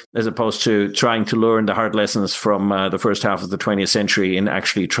away, as opposed to trying to learn the hard lessons from the first half of the 20th century and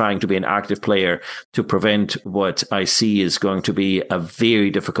actually trying to be an active player to prevent what I see is going to be a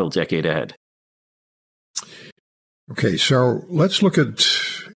very difficult decade ahead. Okay, so let's look at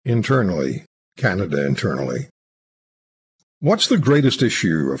Canada internally. What's the greatest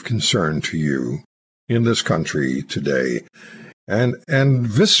issue of concern to you in this country today? And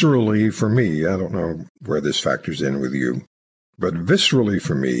viscerally for me, I don't know where this factors in with you, but viscerally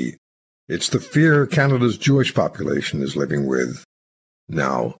for me, it's the fear Canada's Jewish population is living with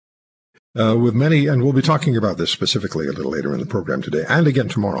now. With many, and we'll be talking about this specifically a little later in the program today and again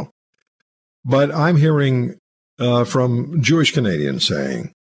tomorrow. But I'm hearing from Jewish Canadians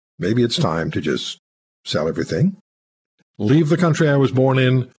saying, maybe it's time to just sell everything, leave the country I was born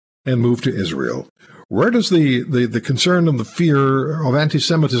in, and move to Israel. Where does the concern and the fear of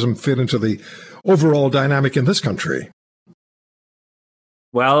anti-Semitism fit into the overall dynamic in this country?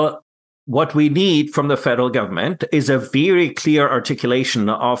 Well, what we need from the federal government is a very clear articulation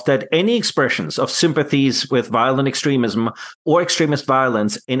of that any expressions of sympathies with violent extremism or extremist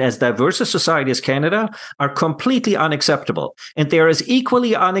violence in as diverse a society as Canada are completely unacceptable. And they are as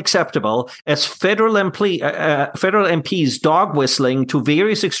equally unacceptable as federal MPs dog whistling to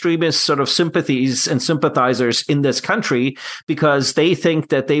various extremist sort of sympathies and sympathizers in this country because they think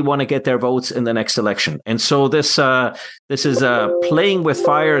that they want to get their votes in the next election. And so this is a playing with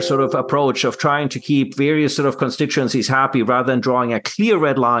fire sort of approach approach of trying to keep various sort of constituencies happy rather than drawing a clear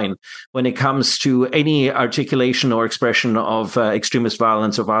red line when it comes to any articulation or expression of extremist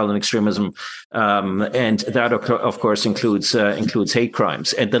violence or violent extremism. And that, of course, includes hate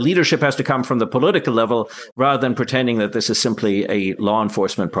crimes. And the leadership has to come from the political level rather than pretending that this is simply a law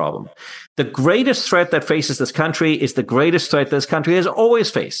enforcement problem. The greatest threat that faces this country is the greatest threat this country has always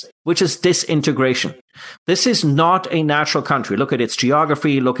faced, which is disintegration. This is not a natural country. Look at its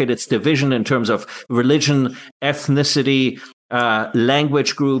geography, look at its division in terms of religion, ethnicity,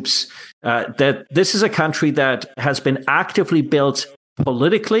 language groups. That this is a country that has been actively built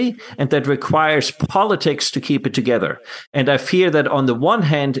politically and that requires politics to keep it together. And I fear that on the one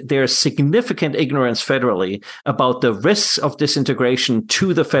hand, there's significant ignorance federally about the risks of disintegration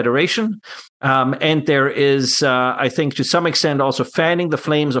to the federation. And there is, I think, to some extent also fanning the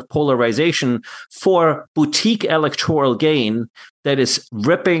flames of polarization for boutique electoral gain that is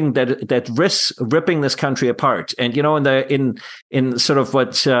that risks ripping this country apart. And in sort of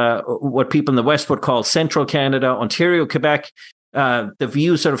what people in the West would call Central Canada, Ontario, Quebec, the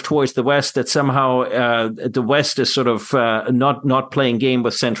view sort of towards the West that somehow the West is sort of not playing game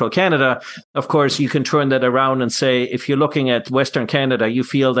with Central Canada. Of course, you can turn that around and say, if you're looking at Western Canada, you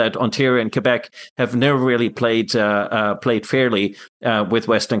feel that Ontario and Quebec have never really played fairly with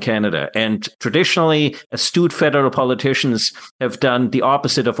Western Canada. And traditionally, astute federal politicians have done the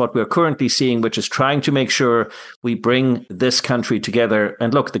opposite of what we're currently seeing, which is trying to make sure we bring this country together.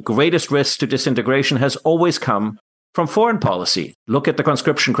 And look, the greatest risk to disintegration has always come from foreign policy. Look at the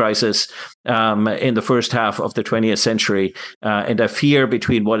conscription crisis in the first half of the 20th century. And I fear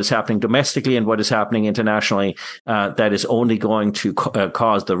between what is happening domestically and what is happening internationally, that is only going to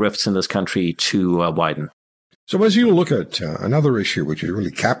cause the rifts in this country to widen. So as you look at another issue which is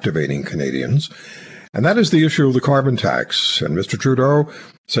really captivating Canadians, and that is the issue of the carbon tax. And Mr. Trudeau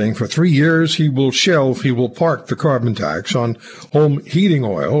saying for 3 years he will park the carbon tax on home heating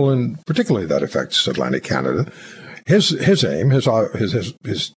oil, and particularly that affects Atlantic Canada. His aim, his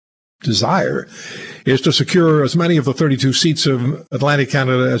desire is to secure as many of the 32 seats of Atlantic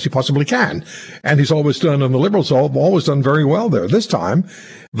Canada as he possibly can. And he's always done, and the Liberals have always done very well there. This time,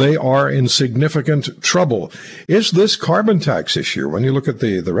 they are in significant trouble. Is this carbon tax issue, when you look at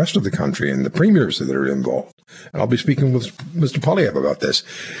the rest of the country and the premiers that are involved, and I'll be speaking with Mr. Poilievre about this,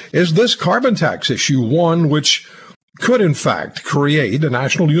 is this carbon tax issue one which could, in fact, create a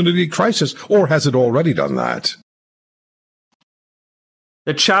national unity crisis, or has it already done that?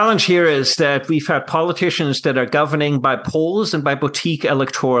 The challenge here is that we've had politicians that are governing by polls and by boutique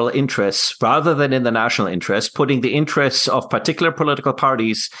electoral interests rather than in the national interest, putting the interests of particular political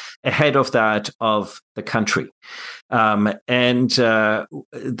parties ahead of that of the country. This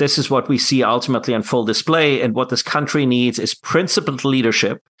is what we see ultimately on full display. And what this country needs is principled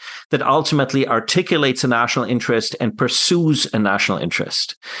leadership that ultimately articulates a national interest and pursues a national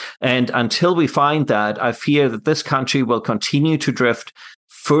interest. And until we find that, I fear that this country will continue to drift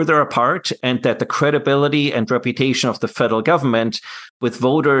further apart, and that the credibility and reputation of the federal government with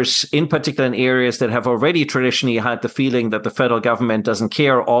voters, in particular in areas that have already traditionally had the feeling that the federal government doesn't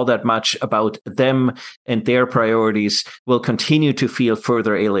care all that much about them and their priorities, will continue to feel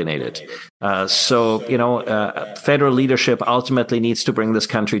further alienated. Federal leadership ultimately needs to bring this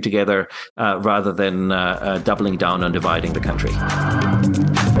country together rather than doubling down on dividing the country.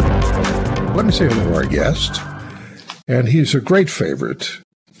 Let me say hello to our guest. And he's a great favorite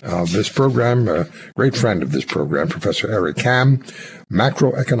of this program, a great friend of this program, Professor Eric Kam,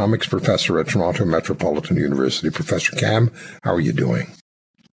 macroeconomics professor at Toronto Metropolitan University. Professor Kam, how are you doing?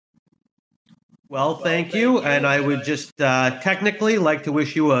 Well, thank you. And I would just technically like to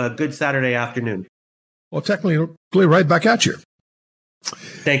wish you a good Saturday afternoon. Well, technically, right back at you.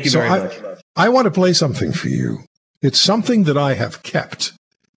 Thank you very much. I want to play something for you. It's something that I have kept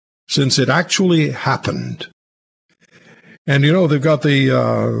since it actually happened. And, they've got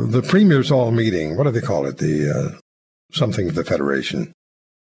the premiers all meeting. What do they call it? The something of the Federation.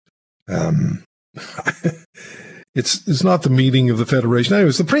 It's not the meeting of the Federation. Anyway,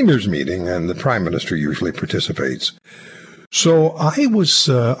 it's the premiers meeting, and the Prime Minister usually participates. So I was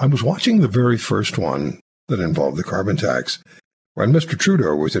watching the very first one that involved the carbon tax when Mr.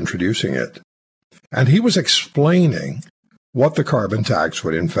 Trudeau was introducing it. And he was explaining what the carbon tax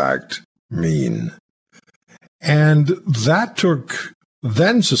would in fact mean. And that took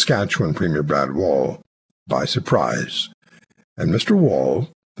then Saskatchewan Premier Brad Wall by surprise. And Mr. Wall,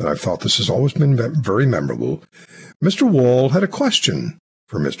 and I've thought this has always been very memorable, Mr. Wall had a question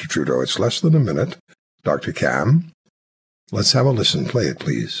for Mr. Trudeau. It's less than a minute. Dr. Kam, let's have a listen. Play it,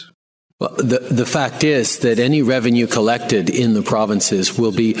 please. Well, the fact is that any revenue collected in the provinces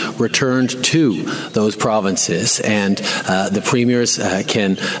will be returned to those provinces, and the premiers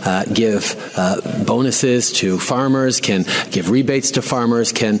can give bonuses to farmers, can give rebates to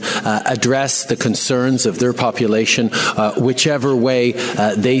farmers, can address the concerns of their population whichever way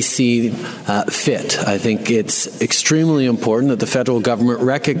they see fit. I think it's extremely important that the federal government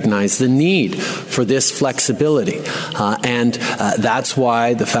recognize the need for this flexibility, and that's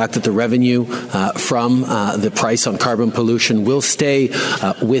why the fact that the revenue from the price on carbon pollution will stay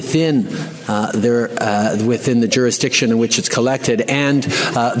within the jurisdiction in which it's collected, and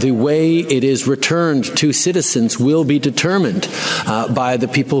the way it is returned to citizens will be determined by the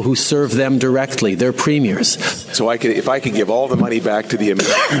people who serve them directly, their premiers. So if I could give all the money back to the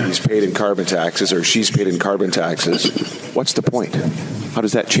American he's paid in carbon taxes, or she's paid in carbon taxes, what's the point? How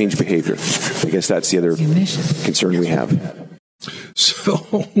does that change behavior? I guess that's the other concern we have. So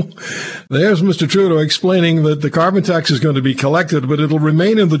there's Mr. Trudeau explaining that the carbon tax is going to be collected, but it'll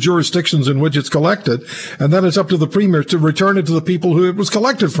remain in the jurisdictions in which it's collected, and then it's up to the premier to return it to the people who it was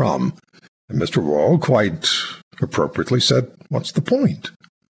collected from. And Mr. Wall quite appropriately said, what's the point?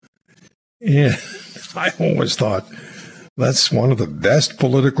 And I always thought that's one of the best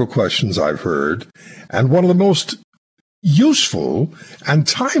political questions I've heard, and one of the most useful and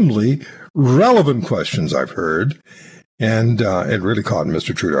timely, relevant questions I've heard. And it really caught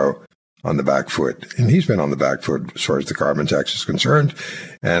Mr. Trudeau on the back foot. And he's been on the back foot as far as the carbon tax is concerned,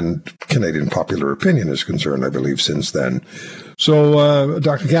 and Canadian popular opinion is concerned, I believe, since then. So,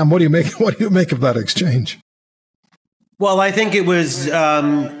 Dr. Cam, what do you make of that exchange? Well, I think it was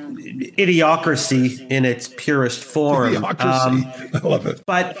idiocracy in its purest form. Idiocracy. I love it.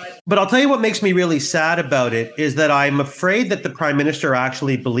 But I'll tell you what makes me really sad about it is that I'm afraid that the Prime Minister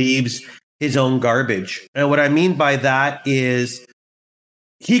actually believes his own garbage. And what I mean by that is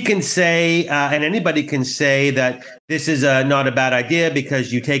he can say, and anybody can say, that this is not a bad idea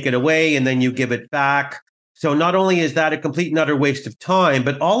because you take it away and then you give it back. So not only is that a complete and utter waste of time,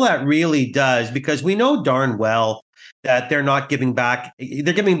 but all that really does, because we know darn well that they're not giving back.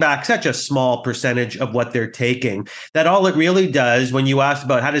 They're giving back such a small percentage of what they're taking, that all it really does, when you ask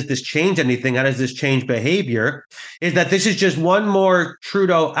about how does this change anything, how does this change behavior, is that this is just one more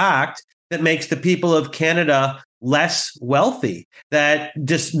Trudeau act that makes the people of Canada less wealthy, that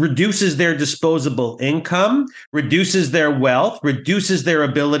just reduces their disposable income, reduces their wealth, reduces their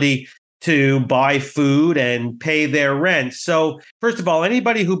ability to buy food and pay their rent. So first of all,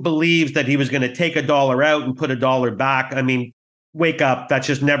 anybody who believes that he was going to take $1 out and put $1 back, I mean, wake up. That's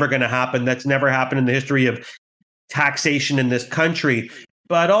just never going to happen. That's never happened in the history of taxation in this country.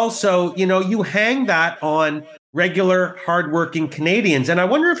 But also, you hang that on regular, hardworking Canadians. And I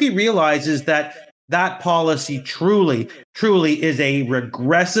wonder if he realizes that that policy truly is a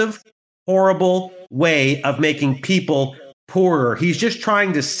regressive, horrible way of making people poorer. He's just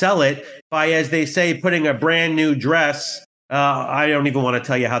trying to sell it by, as they say, putting a brand new dress. I don't even want to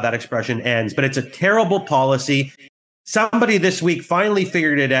tell you how that expression ends, but it's a terrible policy. Somebody this week finally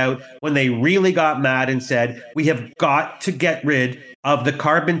figured it out when they really got mad and said, we have got to get rid of the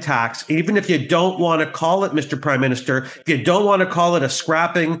carbon tax. Even if you don't want to call it, Mr. Prime Minister, if you don't want to call it a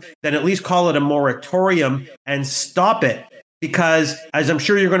scrapping, then at least call it a moratorium and stop it. Because, as I'm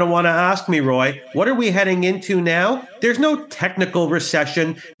sure you're going to want to ask me, Roy, what are we heading into now? There's no technical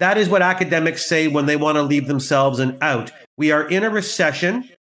recession. That is what academics say when they want to leave themselves out. We are in a recession.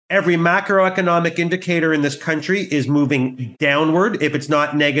 Every macroeconomic indicator in this country is moving downward, if it's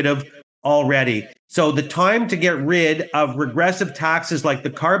not negative already. So the time to get rid of regressive taxes like the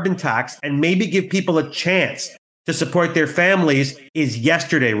carbon tax and maybe give people a chance to support their families is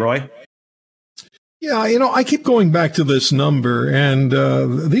yesterday, Roy. Yeah, I keep going back to this number, and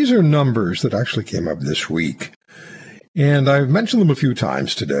these are numbers that actually came up this week. And I've mentioned them a few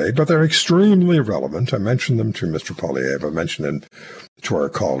times today, but they're extremely relevant. I mentioned them to Mr. Poilievre. I mentioned them to our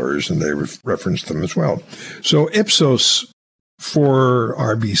callers, and they referenced them as well. So Ipsos for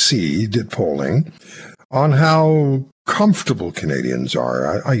RBC did polling on how comfortable Canadians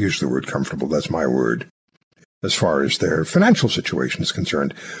are. I use the word comfortable. That's my word. As far as their financial situation is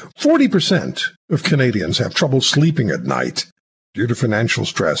concerned, 40% of Canadians have trouble sleeping at night due to financial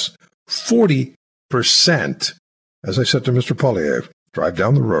stress. 40%. As I said to Mr. Poilievre, drive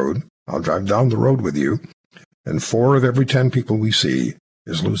down the road. I'll drive down the road with you. And 4 of every 10 people we see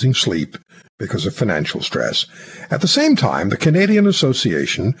is losing sleep because of financial stress. At the same time, the Canadian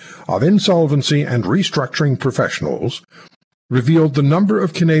Association of Insolvency and Restructuring Professionals revealed the number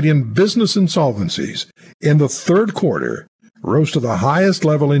of Canadian business insolvencies in the third quarter rose to the highest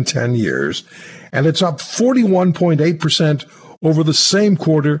level in 10 years, and it's up 41.8% over the same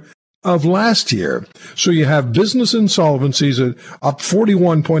quarter of last year. So you have business insolvencies up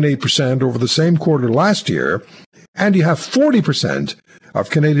 41.8% over the same quarter last year, and you have 40% of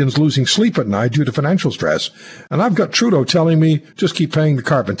Canadians losing sleep at night due to financial stress. And I've got Trudeau telling me, just keep paying the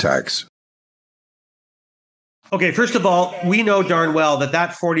carbon tax. Okay, first of all, we know darn well that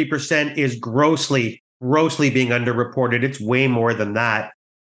 40% is grossly being underreported. It's way more than that.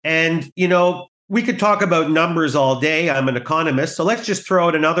 And, we could talk about numbers all day. I'm an economist, so let's just throw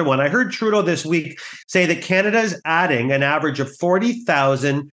out another one. I heard Trudeau this week say that Canada's adding an average of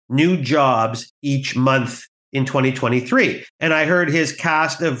 40,000 new jobs each month in 2023. And I heard his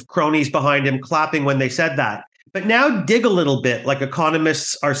cast of cronies behind him clapping when they said that. But now dig a little bit like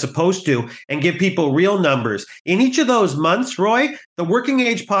economists are supposed to and give people real numbers. In each of those months, Roy, the working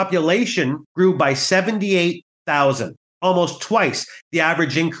age population grew by 78,000. Almost twice the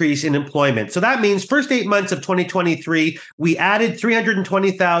average increase in employment. So that means first 8 months of 2023, we added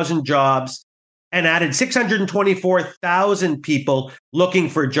 320,000 jobs and added 624,000 people looking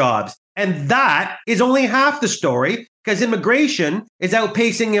for jobs. And that is only half the story because immigration is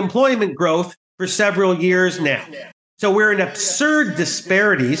outpacing employment growth for several years now. So we're in absurd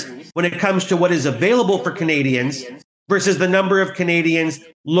disparities when it comes to what is available for Canadians versus the number of Canadians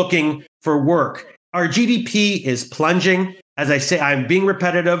looking for work. Our GDP is plunging. As I say, I'm being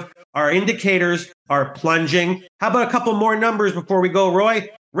repetitive. Our indicators are plunging. How about a couple more numbers before we go, Roy?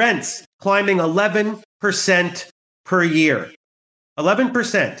 Rents climbing 11% per year.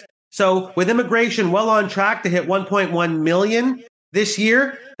 11%. So with immigration well on track to hit 1.1 million this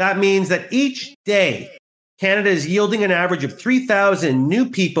year, that means that each day Canada is yielding an average of 3,000 new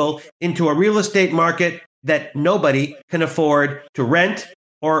people into a real estate market that nobody can afford to rent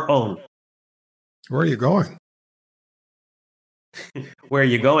or own. Where are you going? Where are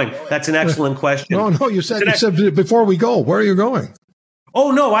you going? That's an excellent question. No, you said before we go, where are you going?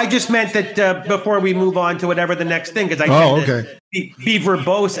 Oh, no, I just meant that before we move on to whatever the next thing, because I tend to be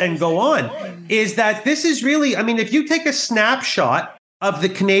verbose and go on, is that this is really, if you take a snapshot of the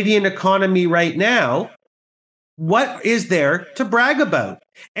Canadian economy right now, what is there to brag about?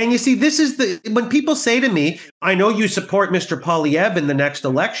 And you see, this is when people say to me, I know you support Mr. Poilievre in the next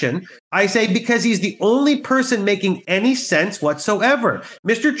election, I say because he's the only person making any sense whatsoever.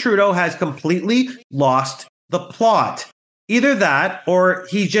 Mr. Trudeau has completely lost the plot. Either that or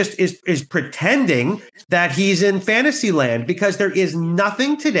he just is pretending that he's in fantasy land, because there is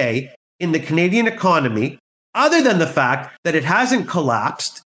nothing today in the Canadian economy other than the fact that it hasn't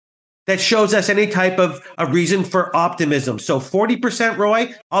collapsed that shows us any type of a reason for optimism. So 40%,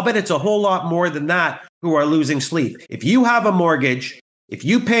 Roy, I'll bet it's a whole lot more than that who are losing sleep. If you have a mortgage, if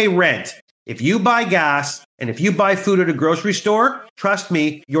you pay rent, if you buy gas, and if you buy food at a grocery store, trust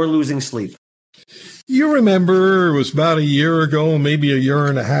me, you're losing sleep. You remember it was about a year ago, maybe a year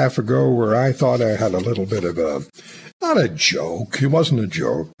and a half ago, where I thought I had a little bit of not a joke, it wasn't a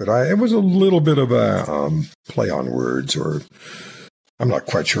joke, but it was a little bit of a play on words, or I'm not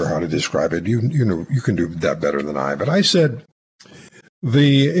quite sure how to describe it. You know, you can do that better than I. But I said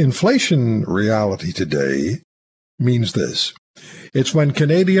the inflation reality today means this. It's when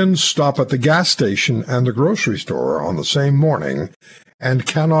Canadians stop at the gas station and the grocery store on the same morning and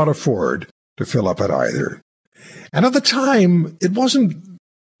cannot afford to fill up at either. And at the time, it wasn't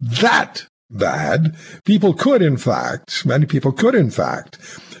that bad. Many people could, in fact,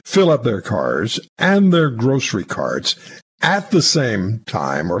 fill up their cars and their grocery carts at the same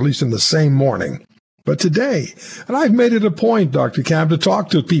time, or at least in the same morning. But today, and I've made it a point, Dr. Cam, to talk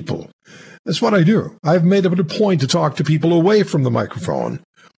to people. That's what I do. I've made it a point to talk to people away from the microphone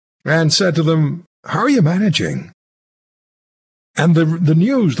and said to them, how are you managing? And the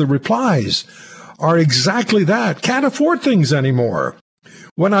news, the replies are exactly that. Can't afford things anymore.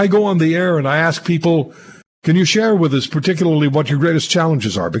 When I go on the air and I ask people, can you share with us particularly what your greatest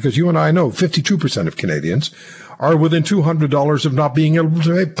challenges are? Because you and I know 52% of Canadians are within $200 of not being able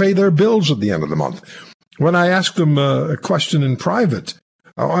to pay their bills at the end of the month. When I ask them a question in private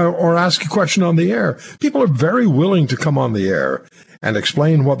or ask a question on the air, people are very willing to come on the air and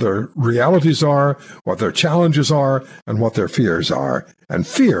explain what their realities are, what their challenges are, and what their fears are. And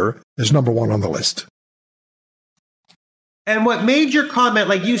fear is number one on the list. And what made your comment,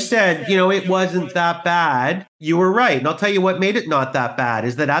 like you said, it wasn't that bad. You were right. And I'll tell you what made it not that bad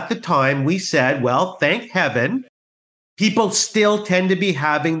is that at the time we said, well, thank heaven, people still tend to be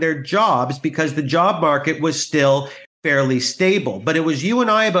having their jobs because the job market was still fairly stable. But it was you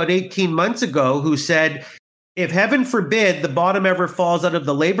and I about 18 months ago who said, if heaven forbid the bottom ever falls out of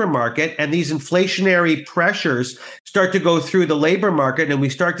the labor market and these inflationary pressures start to go through the labor market and we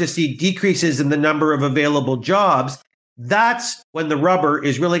start to see decreases in the number of available jobs, that's when the rubber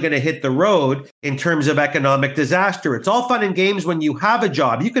is really going to hit the road in terms of economic disaster. It's all fun and games when you have a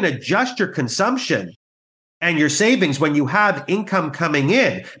job. You can adjust your consumption and your savings when you have income coming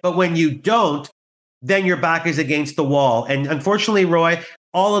in. But when you don't, then your back is against the wall. And unfortunately, Roy,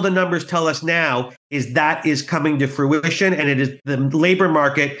 all of the numbers tell us now is that is coming to fruition, and it is the labor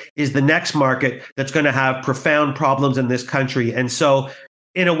market is the next market that's going to have profound problems in this country. And so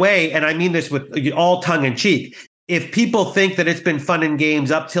in a way, and I mean this with all tongue in cheek, if people think that it's been fun and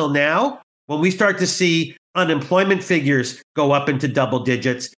games up till now, when we start to see unemployment figures go up into double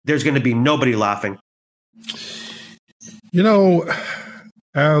digits, there's going to be nobody laughing. You know,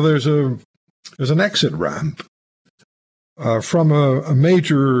 there's an exit ramp from a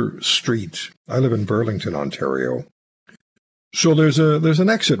major street. I live in Burlington, Ontario. So there's an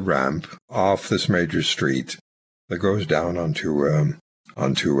exit ramp off this major street that goes down onto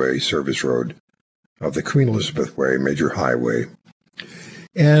a service road of the Queen Elizabeth Way, major highway.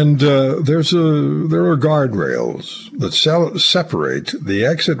 And there are guardrails that separate the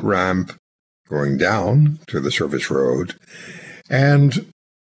exit ramp going down to the service road and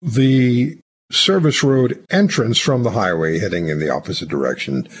the service road entrance from the highway heading in the opposite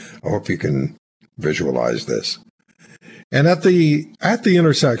direction. I hope you can visualize this. And at the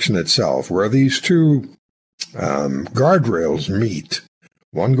intersection itself, where these two guardrails meet,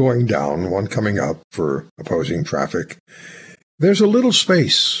 one going down, one coming up for opposing traffic, there's a little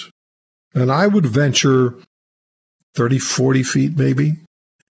space, and I would venture 30, 40 feet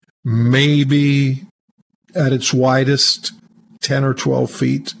maybe at its widest 10 or 12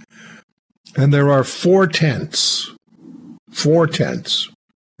 feet. And there are four tents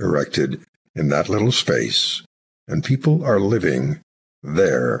erected in that little space, and people are living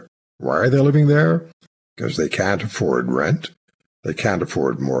there. Why are they living there? Because they can't afford rent, they can't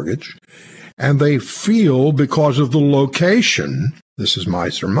afford mortgage, and they feel, because of the location, this is my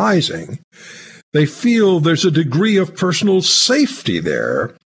surmising, they feel there's a degree of personal safety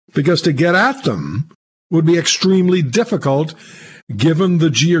there, because to get at them would be extremely difficult given the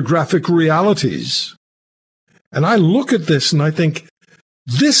geographic realities. And I look at this and I think,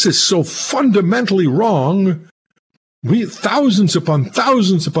 this is so fundamentally wrong. Thousands upon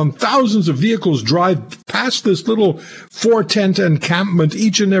thousands upon thousands of vehicles drive past this little four-tent encampment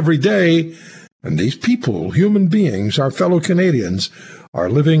each and every day. And these people, human beings, our fellow Canadians, are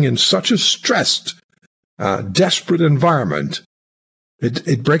living in such a stressed, desperate environment.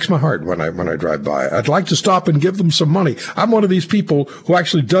 It breaks my heart when I drive by. I'd like to stop and give them some money. I'm one of these people who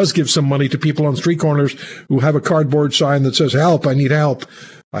actually does give some money to people on street corners who have a cardboard sign that says, "Help, I need help."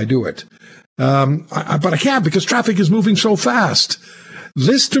 I do it. But I can't because traffic is moving so fast.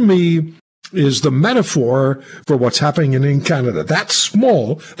 This, to me, is the metaphor for what's happening in Canada. That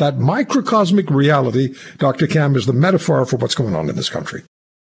small, that microcosmic reality, Dr. Cam, is the metaphor for what's going on in this country.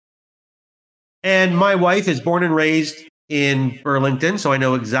 And my wife is born and raised in Burlington, so I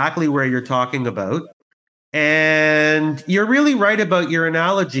know exactly where you're talking about. And you're really right about your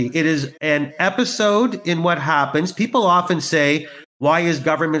analogy. It is an episode in what happens. People often say, why is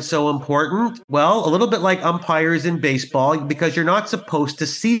government so important? Well, a little bit like umpires in baseball, because you're not supposed to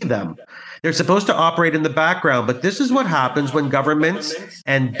see them. They're supposed to operate in the background. But this is what happens when governments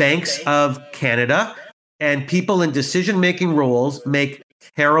and banks of Canada and people in decision-making roles make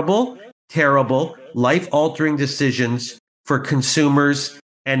terrible, life-altering decisions for consumers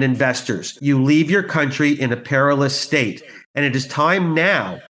and investors. You leave your country in a perilous state. And it is time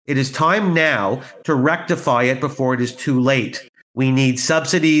now to rectify it before it is too late. We need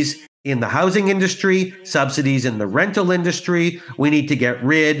subsidies in the housing industry, subsidies in the rental industry. We need to get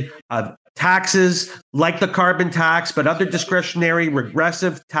rid of taxes like the carbon tax, but other discretionary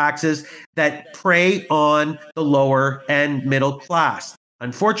regressive taxes that prey on the lower and middle class.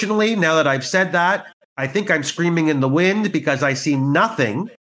 Unfortunately, now that I've said that, I think I'm screaming in the wind because I see nothing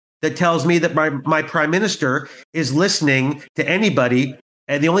that tells me that my prime minister is listening to anybody.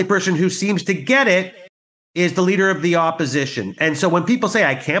 And the only person who seems to get it is the leader of the opposition. And so when people say,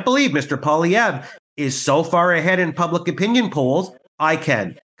 I can't believe Mr. Poilievre is so far ahead in public opinion polls, I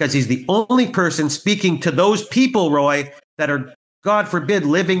can, because he's the only person speaking to those people, Roy, that are, God forbid,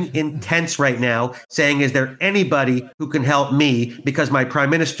 living in tents right now, saying, is there anybody who can help me because my prime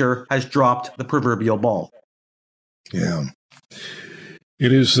minister has dropped the proverbial ball? Yeah,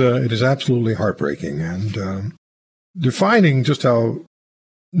 it is absolutely heartbreaking and defining just how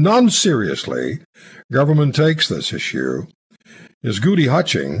non-seriously government takes this issue is Goody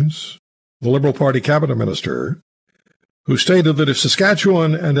Hutchings, the Liberal Party cabinet minister, who stated that if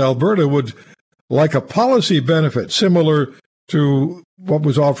Saskatchewan and Alberta would like a policy benefit similar to what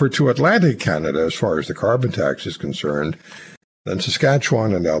was offered to Atlantic Canada as far as the carbon tax is concerned, then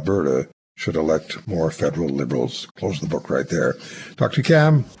Saskatchewan and Alberta should elect more federal Liberals. Close the book right there. Dr.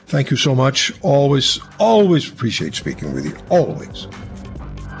 Cam, thank you so much. Always appreciate speaking with you. Always.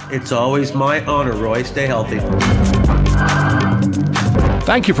 It's always my honor, Roy. Stay healthy.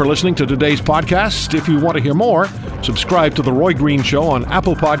 Thank you for listening to today's podcast. If you want to hear more, subscribe to The Roy Green Show on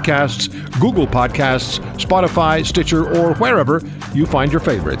Apple Podcasts, Google Podcasts, Spotify, Stitcher, or wherever you find your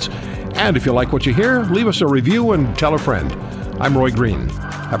favorites. And if you like what you hear, leave us a review and tell a friend. I'm Roy Green.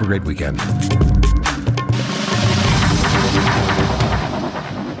 Have a great weekend.